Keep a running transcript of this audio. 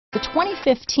The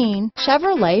 2015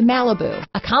 Chevrolet Malibu,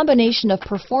 a combination of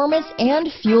performance and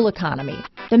fuel economy.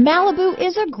 The Malibu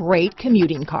is a great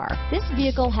commuting car. This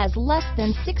vehicle has less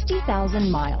than 60,000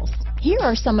 miles. Here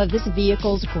are some of this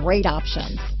vehicle's great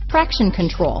options: traction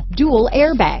control, dual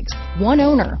airbags, one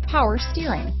owner, power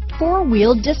steering,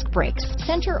 four-wheel disc brakes,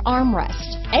 center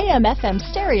armrest, AM/FM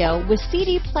stereo with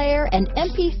CD player and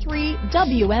MP3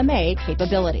 WMA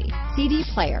capability, CD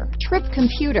player, trip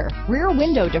computer, rear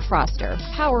window defroster,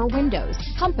 power windows,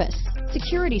 compass,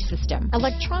 security system,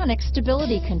 electronic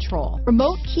stability control,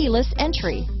 remote keyless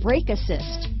entry, brake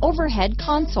assist, overhead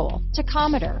console,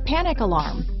 tachometer, panic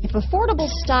alarm. If affordable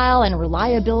style and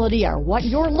reliability are what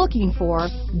you're looking for,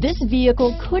 this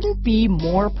vehicle couldn't be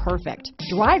more perfect.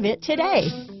 Drive it today.